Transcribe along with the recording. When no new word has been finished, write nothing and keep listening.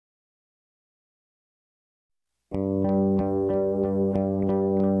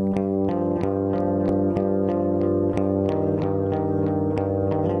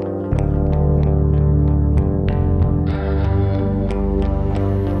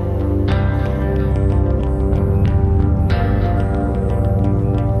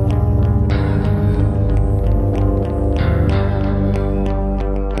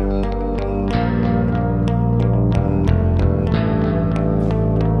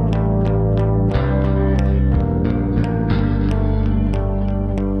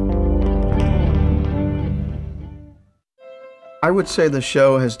would say the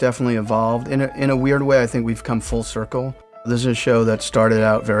show has definitely evolved. In a weird way, I think we've come full circle. This is a show that started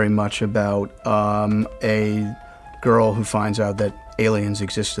out very much about a girl who finds out that aliens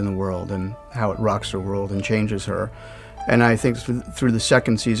exist in the world and how it rocks her world and changes her. And I think through the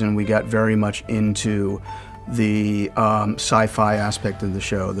second season, we got very much into the sci-fi aspect of the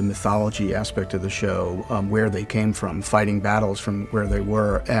show, the mythology aspect of the show, where they came from, fighting battles from where they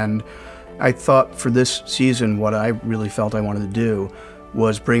were. And I thought for this season, what I really felt I wanted to do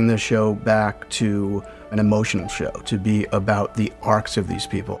was bring the show back to an emotional show, to be about the arcs of these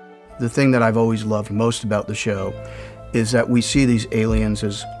people. The thing that I've always loved most about the show is that we see these aliens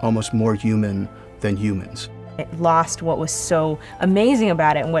as almost more human than humans. It lost what was so amazing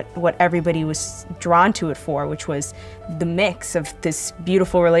about it and what everybody was drawn to it for, which was the mix of this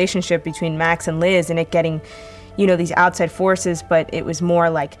beautiful relationship between Max and Liz and it getting, you know, these outside forces, but it was more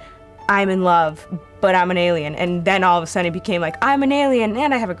like, I'm in love, but I'm an alien. And then all of a sudden it became like, I'm an alien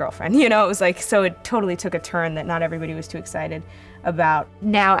and I have a girlfriend. You know, it was like, so it totally took a turn that not everybody was too excited about.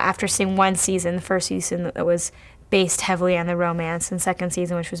 Now, after seeing one season, the first season that was based heavily on the romance, and second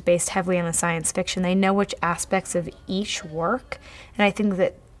season, which was based heavily on the science fiction, they know which aspects of each work. And I think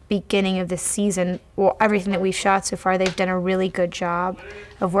that beginning of this season, well, everything that we've shot so far, they've done a really good job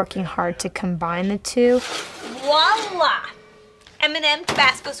of working hard to combine the two. Voila! M&M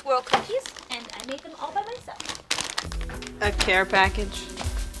Tabasco swirl cookies, and I made them all by myself. A care package.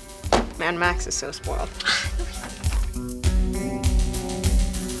 Man, Max is so spoiled.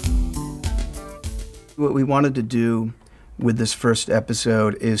 What we wanted to do with this first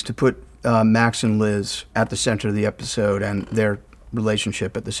episode is to put Max and Liz at the center of the episode and their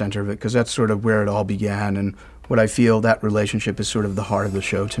relationship at the center of it, because that's sort of where it all began, and what I feel that relationship is sort of the heart of the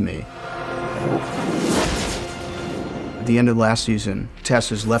show to me. At the end of last season, Tess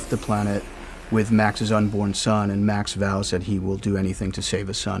has left the planet with Max's unborn son, and Max vows that he will do anything to save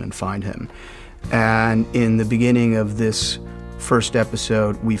his son and find him. And in the beginning of this first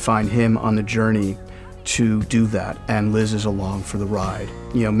episode, we find him on the journey to do that, and Liz is along for the ride.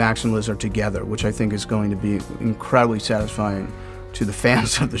 You know, Max and Liz are together, which I think is going to be incredibly satisfying to the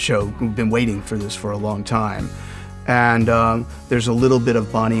fans of the show who've been waiting for this for a long time. And there's a little bit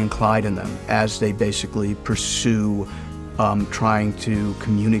of Bonnie and Clyde in them as they basically pursue trying to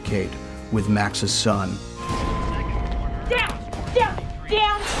communicate with Max's son. Down, down,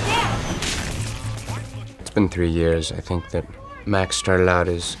 down, down! It's been 3 years. I think that Max started out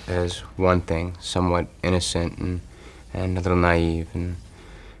as one thing, somewhat innocent and a little naive, and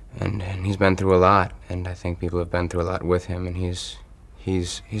he's been through a lot, and I think people have been through a lot with him, and he's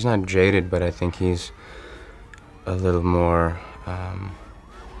not jaded, but I think he's a little more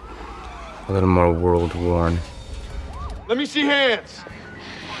world-worn. Let me see hands.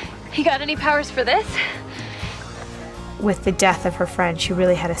 You got any powers for this? With the death of her friend, she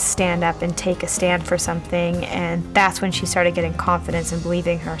really had to stand up and take a stand for something, and that's when she started getting confidence and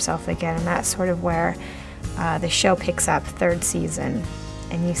believing herself again, and that's sort of where the show picks up third season.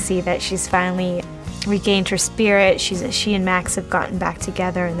 And you see that she's finally regained her spirit. She and Max have gotten back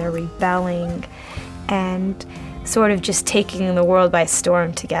together, and they're rebelling and sort of just taking the world by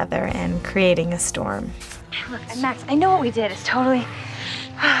storm together and creating a storm. Look, Max, I know what we did is totally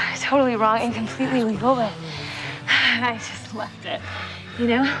wrong and completely legal, but I just left it, you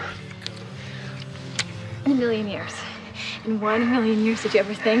know? In 1 million years, did you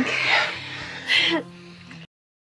ever think